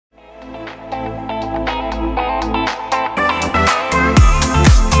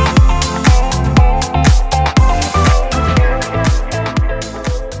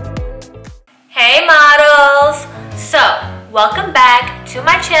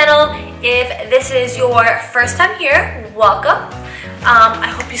channel. If this is your first time here, welcome. I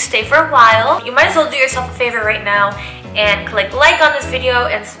hope you stay for a while. You might as well do yourself a favor right now and click like on this video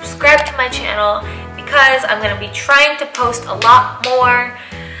and subscribe to my channel because I'm going to be trying to post a lot more.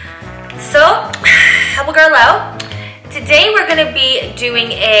 So, help a girl out. Today we're going to be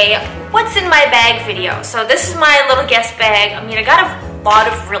doing a what's in my bag video. So this is my little guest bag. I mean, I got a lot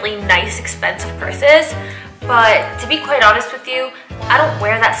of really nice expensive purses, but to be quite honest with you, I don't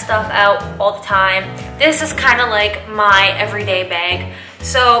wear that stuff out all the time. This is kind of like my everyday bag.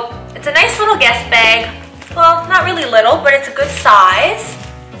 So it's a nice little guest bag. Well, not really little, but it's a good size.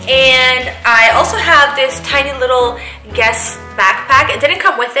 And I also have this tiny little guest backpack. It didn't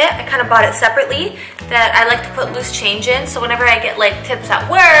come with it. I kind of bought it separately that I like to put loose change in. So whenever I get like tips at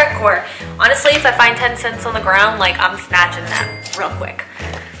work, or honestly, if I find 10 cents on the ground, like I'm snatching that real quick.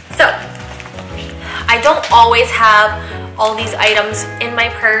 So I don't always have all these items in my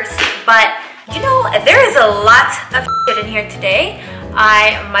purse, but you know, there is a lot of shit in here today.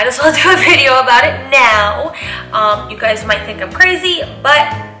 I might as well do a video about it now. You guys might think I'm crazy, but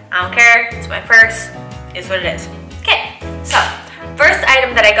I don't care. It's my purse. Is what it is. Okay, so first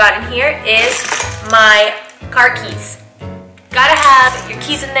item that I got in here is my car keys. Gotta have your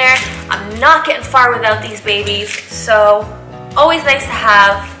keys in there. I'm not getting far without these babies, so always nice to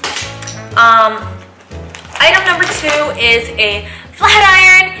have. Item number 2 is a flat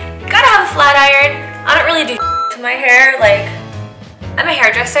iron. Gotta have a flat iron. I don't really do to my hair. Like, I'm a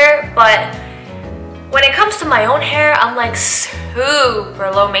hairdresser, but when it comes to my own hair, I'm like super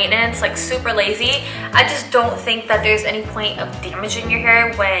low maintenance, like super lazy. I just don't think that there's any point of damaging your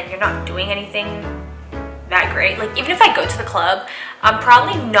hair when you're not doing anything that great. Like, even if I go to the club, I'm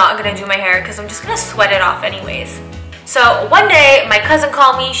probably not gonna do my hair because I'm just gonna sweat it off anyways. So one day, my cousin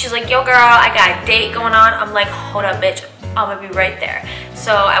called me. She's like, yo girl, I got a date going on. I'm like, hold up bitch, I'm gonna be right there.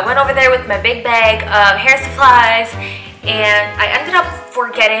 So I went over there with my big bag of hair supplies and I ended up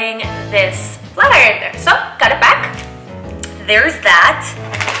forgetting this flat iron there. So got it back. There's that.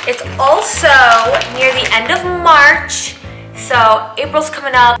 It's also near the end of March. So April's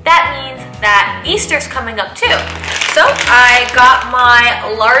coming up. That means that Easter's coming up too. So I got my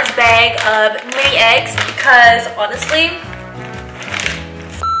large bag of mini eggs because honestly,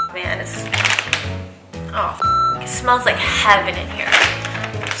 man, it smells like heaven in here.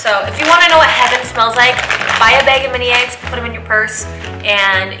 So if you want to know what heaven smells like, buy a bag of mini eggs, put them in your purse,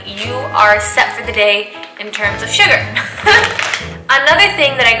 and you are set for the day in terms of sugar. Another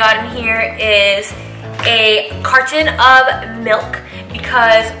thing that I got in here is a carton of milk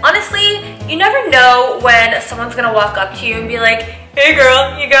because honestly, you never know when someone's gonna walk up to you and be like, hey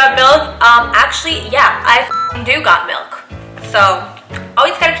girl, you got milk? Actually, yeah, I do got milk. So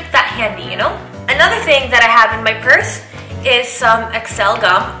always gotta keep that handy, you know? Another thing that I have in my purse is some Excel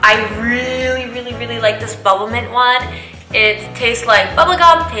gum. I really like this bubble mint one. It tastes like bubble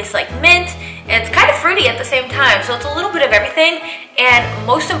gum, tastes like mint. It's kind of fruity at the same time, so it's a little bit of everything, and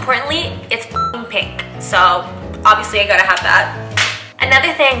most importantly, it's pink. So obviously I gotta have that.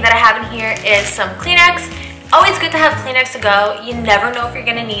 Another thing that I have in here is some Kleenex. Always good to have Kleenex to go. You never know if you're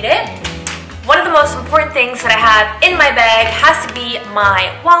gonna need it. One of the most important things that I have in my bag has to be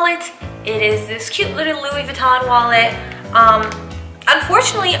my wallet. It is this cute little Louis Vuitton wallet.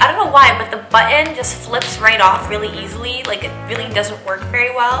 Unfortunately, I don't know why, but the button just flips right off really easily. Like, it really doesn't work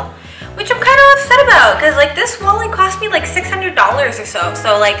very well, which I'm kind of upset about because like this wallet cost me like $600 or so.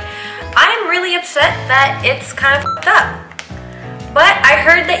 So like, I'm really upset that it's kind of fucked up. But I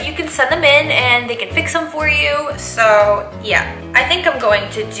heard that you can send them in and they can fix them for you. So yeah, I think I'm going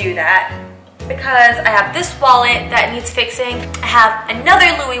to do that because I have this wallet that needs fixing. I have another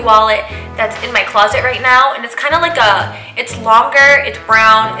Louis wallet that's in my closet right now, and it's kind of like it's longer, it's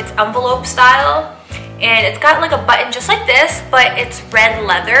brown, it's envelope style, and it's got like a button just like this, but it's red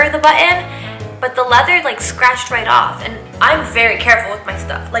leather, the button, but the leather like scratched right off, and I'm very careful with my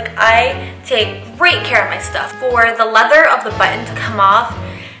stuff. Like, I take great care of my stuff. For the leather of the button to come off,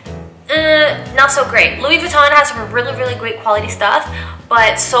 not so great. Louis Vuitton has some really great quality stuff,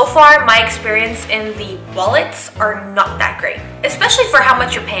 but so far my experience in the wallets are not that great, especially for how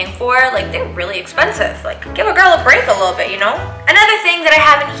much you're paying for. Like, they're really expensive. Like, give a girl a break a little bit, you know? Another thing that I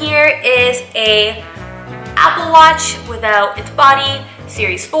have in here is a Apple Watch without its body,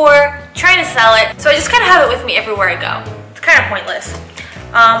 Series 4, trying to sell it. So I just kind of have it with me everywhere I go. It's kind of pointless.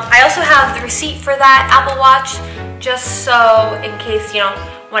 I also have the receipt for that Apple Watch, just so in case, you know,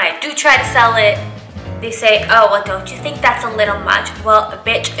 when I do try to sell it, they say, oh, well, don't you think that's a little much? Well,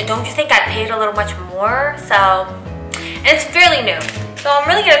 bitch, don't you think I paid a little much more? So, and it's fairly new. So I'm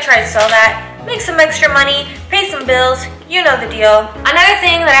really gonna try to sell that, make some extra money, pay some bills, You know the deal. Another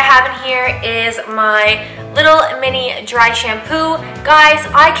thing that I have in here is my little mini dry shampoo. Guys,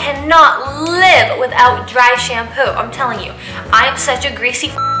 I cannot live without dry shampoo. I'm telling you, I am such a greasy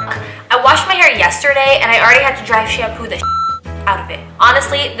f***. I washed my hair yesterday and I already had to dry shampoo the out of it.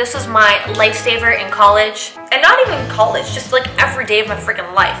 Honestly, this was my lifesaver in college. And not even college, just like every day of my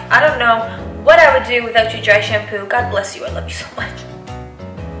freaking life. I don't know what I would do without you dry shampoo. God bless you, I love you so much.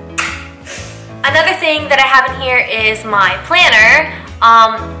 Another thing that I have in here is my planner.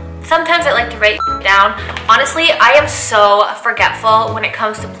 Sometimes I like to write down. Honestly, I am so forgetful when it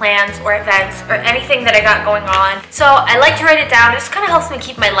comes to plans or events or anything that I got going on. So I like to write it down. It just kind of helps me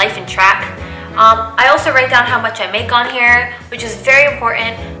keep my life in track. I also write down how much I make on here, which is very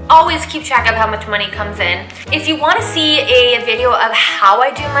important. Always keep track of how much money comes in. If you want to see a video of how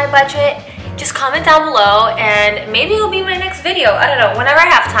I do my budget, just comment down below and maybe it'll be my next video. I don't know, whenever I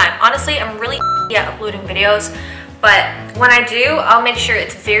have time. Honestly, I'm really at uploading videos, but when I do, I'll make sure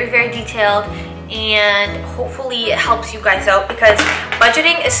it's very, very detailed and hopefully it helps you guys out because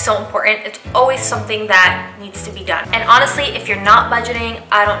budgeting is so important. It's always something that needs to be done. And honestly, if you're not budgeting,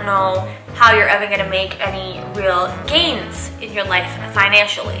 I don't know how you're ever gonna make any real gains in your life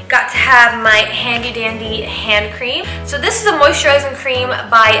financially. Got to have my handy dandy hand cream. So this is a moisturizing cream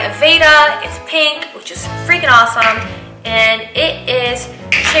by Aveda. It's pink, which is freaking awesome. And it is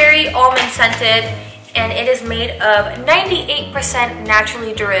cherry almond scented and it is made of 98%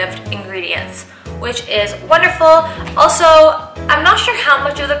 naturally derived ingredients, which is wonderful. Also, I'm not sure how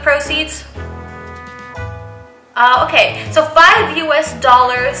much of the proceeds. Okay, so $5 US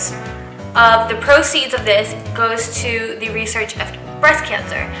of the proceeds of this goes to the research of breast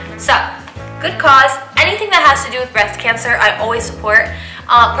cancer. So, good cause. Anything that has to do with breast cancer, I always support.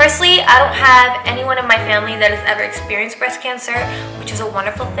 Personally, I don't have anyone in my family that has ever experienced breast cancer, which is a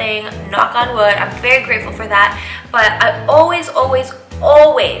wonderful thing. Knock on wood. I'm very grateful for that. But I always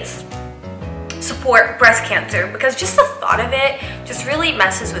support breast cancer because just the thought of it just really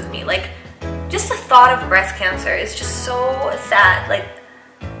messes with me. Like, just the thought of breast cancer is just so sad. Like,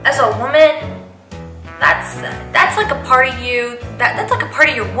 as a woman, that's like a part of you, that's like a part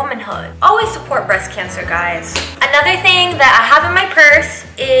of your womanhood. Always support breast cancer, guys. Another thing that I have in my purse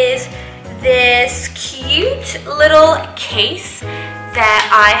is this cute little case that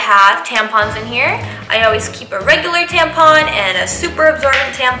I have tampons in here. I always keep a regular tampon and a super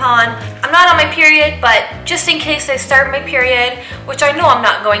absorbent tampon. I'm not on my period, but just in case I start my period, which I know I'm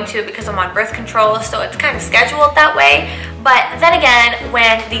not going to because I'm on birth control, so it's kind of scheduled that way. But then again,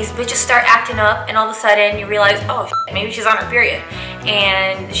 when these bitches start acting up and all of a sudden you realize, oh shit, maybe she's on her period,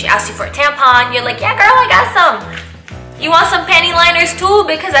 and she asks you for a tampon, you're like, yeah girl, I got some. You want some panty liners too?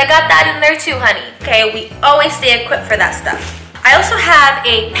 Because I got that in there too, honey. Okay, we always stay equipped for that stuff. I also have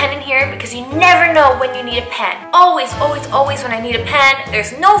a pen in here because you never know when you need a pen. Always when I need a pen,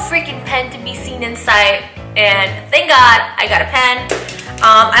 there's no freaking pen to be seen in sight. And thank God I got a pen.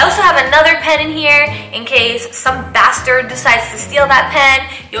 I also have another pen in here in case some bastard decides to steal that pen.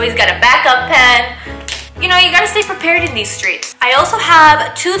 You always got a backup pen. You know, you gotta stay prepared in these streets. I also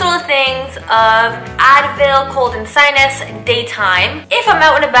have two little things of Advil, cold and sinus, daytime. If I'm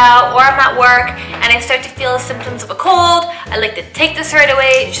out and about or I'm at work and I start to feel symptoms of a cold, I like to take this right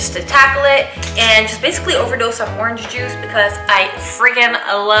away just to tackle it and just basically overdose on orange juice because I friggin'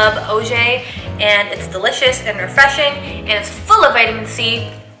 love OJ and it's delicious and refreshing and it's full of vitamin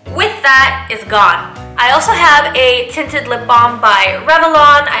C. With that, it's gone. I also have a tinted lip balm by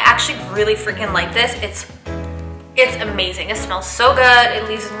Revlon. I actually really freaking like this. It's amazing. It smells so good. It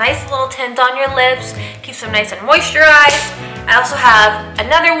leaves a nice little tint on your lips, keeps them nice and moisturized. I also have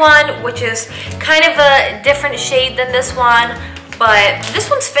another one, which is kind of a different shade than this one, but this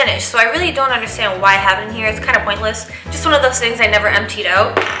one's finished, so I really don't understand why I have it in here. It's kind of pointless. Just one of those things I never emptied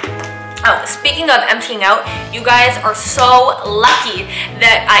out. Oh, speaking of emptying out, you guys are so lucky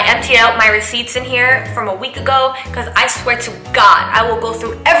that I emptied out my receipts in here from a week ago because I swear to God, I will go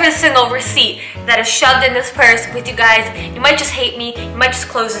through every single receipt that is shoved in this purse with you guys. You might just hate me, you might just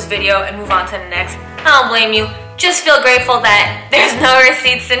close this video and move on to the next. I don't blame you. Just feel grateful that there's no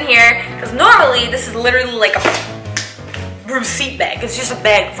receipts in here because normally this is literally like a receipt bag. It's just a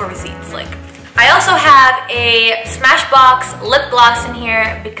bag for receipts. Like, I also have a Smashbox lip gloss in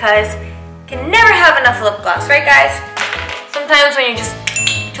here because can never have enough lip gloss, right guys? Sometimes when you're just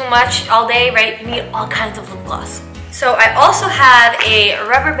too much all day, right, you need all kinds of lip gloss. So I also have a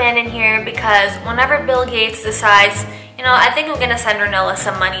rubber band in here because whenever Bill Gates decides, you know, I think I'm gonna send Ornella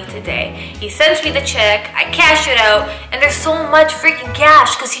some money today. He sends me the check, I cash it out, and there's so much freaking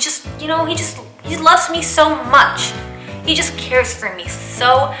cash because he just, you know, he loves me so much. He just cares for me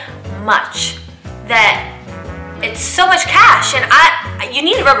so much that it's so much cash, and you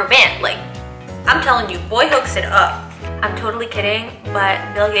need a rubber band. Like, I'm telling you, boy hooks it up. I'm totally kidding,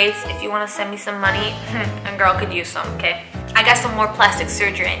 but Bill Gates, if you want to send me some money, a girl could use some, okay? I got some more plastic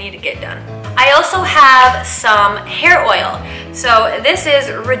surgery I need to get done. I also have some hair oil. So this is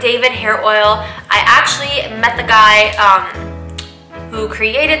David hair oil. I actually met the guy who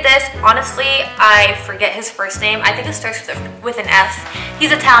created this. Honestly, I forget his first name. I think it starts with an F.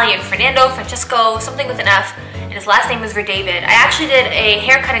 He's Italian, Francesco, something with an F, and his last name is David. I actually did a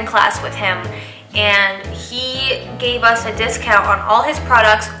haircutting class with him, and he gave us a discount on all his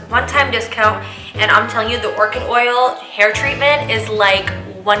products, one-time discount, and I'm telling you, the orchid oil hair treatment is like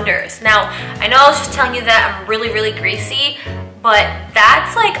wonders. Now, I know I was just telling you that I'm really, really greasy, but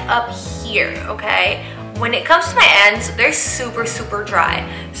that's like up here, okay? When it comes to my ends, they're super, super dry.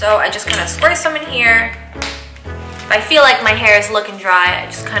 So I just kind of squirt some in here. If I feel like my hair is looking dry, I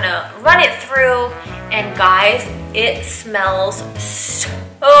just kind of run it through, and guys, it smells so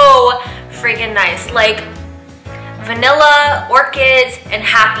freaking nice. Like vanilla, orchids, and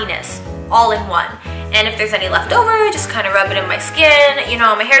happiness all in one. And if there's any left over, just kind of rub it in my skin. You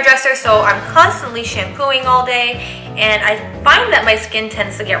know, I'm a hairdresser, so I'm constantly shampooing all day, and I find that my skin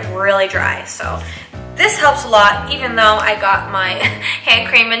tends to get really dry. So this helps a lot. Even though I got my hand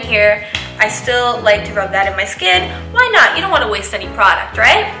cream in here, I still like to rub that in my skin. Why not? You don't want to waste any product,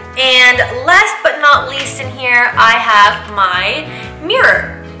 right? And last but not least in here, I have my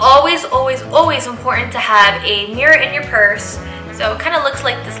mirror. Always, always, always important to have a mirror in your purse. So it kind of looks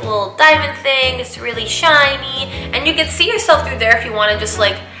like this little diamond thing. It's really shiny, and you can see yourself through there if you want to just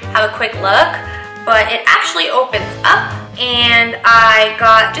like have a quick look. But it actually opens up, and I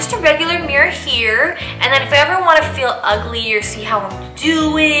got just a regular mirror here. And then if I ever want to feel ugly or see how I'm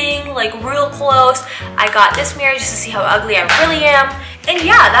doing, like real close, I got this mirror just to see how ugly I really am. And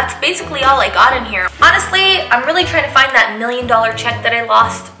yeah, that's basically all I got in here. Honestly, I'm really trying to find that $1 million check that I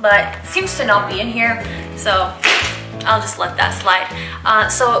lost, but it seems to not be in here. So I'll just let that slide.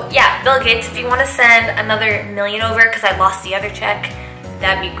 So yeah, Bill Gates, if you want to send another $1 million over because I lost the other check,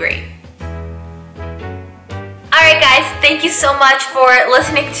 that'd be great. Alright guys, thank you so much for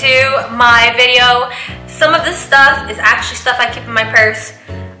listening to my video. Some of this stuff is actually stuff I keep in my purse.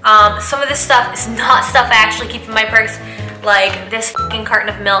 Some of this stuff is not stuff I actually keep in my purse, like this fucking carton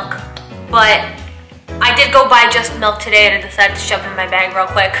of milk. But I did go buy just milk today and I decided to shove it in my bag real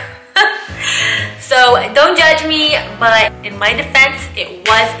quick. So don't judge me, but in my defense, it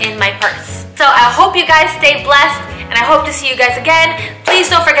was in my purse. So I hope you guys stay blessed, and I hope to see you guys again. Please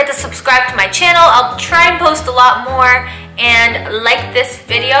don't forget to subscribe to my channel. I'll try and post a lot more, and like this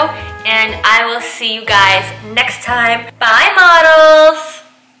video, and I will see you guys next time. Bye, models!